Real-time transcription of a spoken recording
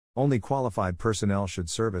Only qualified personnel should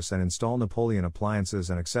service and install Napoleon appliances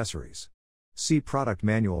and accessories. See product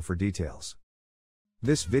manual for details.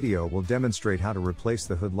 This video will demonstrate how to replace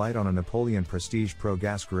the hood light on a Napoleon Prestige Pro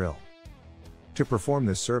gas grill. To perform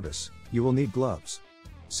this service, you will need gloves,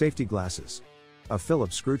 safety glasses, a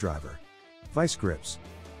Phillips screwdriver, vice grips,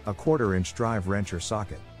 a 1/4-inch drive wrench or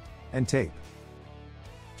socket, and tape.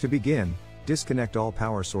 To begin, disconnect all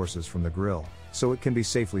power sources from the grill, so it can be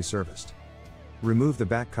safely serviced. Remove the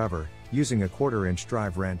back cover, using a 1/4-inch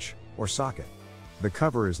drive wrench, or socket. The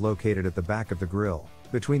cover is located at the back of the grill,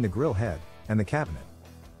 between the grill head and the cabinet.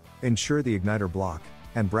 Ensure the igniter block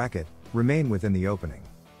and bracket remain within the opening.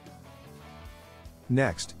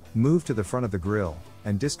 Next, move to the front of the grill,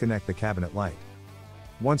 and disconnect the cabinet light.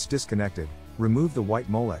 Once disconnected, remove the white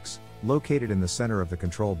Molex, located in the center of the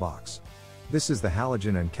control box. This is the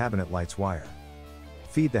halogen and cabinet lights wire.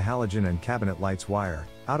 Feed the halogen and cabinet lights wire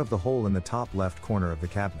out of the hole in the top left corner of the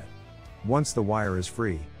cabinet. Once the wire is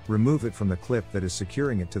free, remove it from the clip that is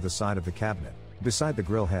securing it to the side of the cabinet, beside the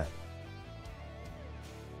grill head.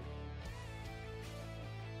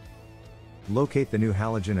 Locate the new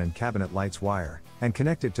halogen and cabinet lights wire, and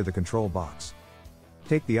connect it to the control box.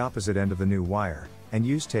 Take the opposite end of the new wire, and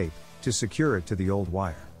use tape to secure it to the old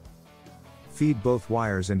wire. Feed both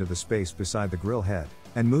wires into the space beside the grill head,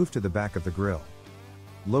 and move to the back of the grill.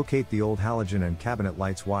 Locate the old halogen and cabinet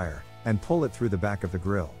lights wire, and pull it through the back of the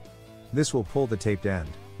grill. This will pull the taped end,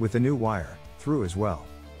 with the new wire, through as well.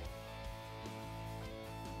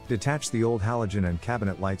 Detach the old halogen and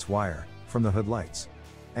cabinet lights wire from the hood lights,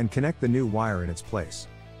 and connect the new wire in its place.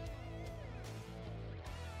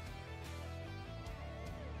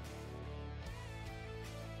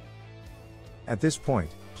 At this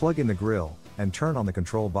point, plug in the grill, and turn on the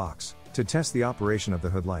control box, to test the operation of the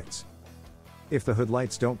hood lights. If the hood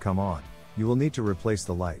lights don't come on, you will need to replace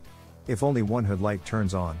the light. If only one hood light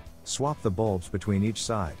turns on, swap the bulbs between each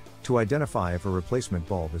side, to identify if a replacement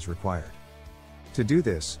bulb is required. To do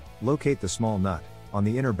this, locate the small nut, on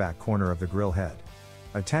the inner back corner of the grill head.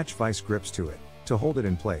 Attach vice grips to it, to hold it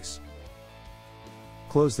in place.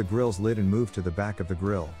 Close the grill's lid and move to the back of the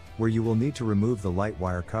grill, where you will need to remove the light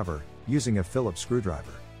wire cover, using a Phillips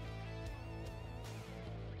screwdriver.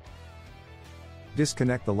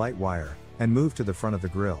 Disconnect the light wire, and move to the front of the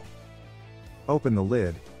grill. Open the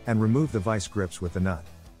lid, and remove the vice grips with the nut,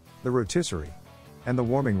 the rotisserie, and the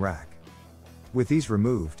warming rack. With these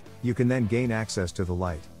removed, you can then gain access to the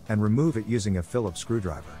light, and remove it using a Phillips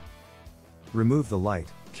screwdriver. Remove the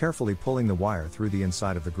light, carefully pulling the wire through the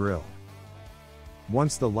inside of the grill.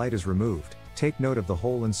 Once the light is removed, take note of the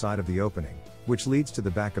hole inside of the opening, which leads to the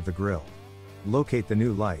back of the grill. Locate the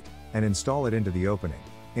new light, and install it into the opening,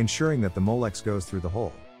 ensuring that the Molex goes through the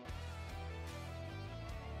hole.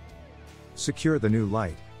 Secure the new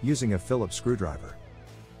light, using a Phillips screwdriver.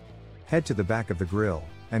 Head to the back of the grill,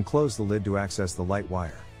 and close the lid to access the light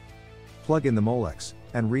wire. Plug in the Molex,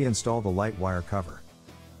 and reinstall the light wire cover.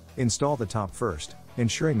 Install the top first,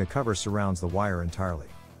 ensuring the cover surrounds the wire entirely.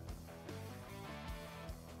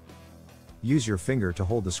 Use your finger to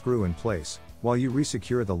hold the screw in place, while you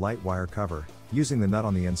resecure the light wire cover, using the nut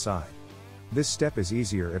on the inside. This step is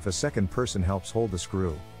easier if a second person helps hold the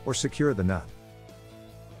screw, or secure the nut.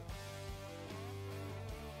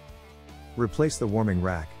 Replace the warming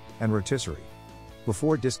rack, and rotisserie.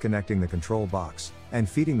 Before disconnecting the control box, and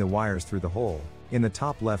feeding the wires through the hole, in the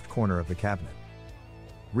top left corner of the cabinet.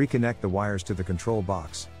 Reconnect the wires to the control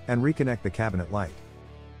box, and reconnect the cabinet light.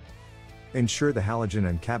 Ensure the halogen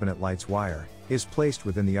and cabinet lights wire is placed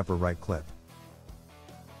within the upper right clip.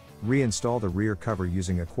 Reinstall the rear cover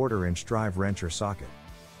using a 1/4-inch drive wrench or socket.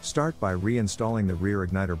 Start by reinstalling the rear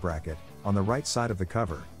igniter bracket on the right side of the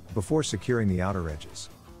cover, before securing the outer edges.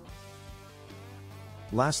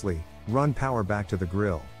 Lastly, run power back to the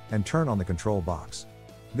grill, and turn on the control box.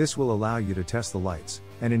 This will allow you to test the lights,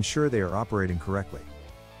 and ensure they are operating correctly.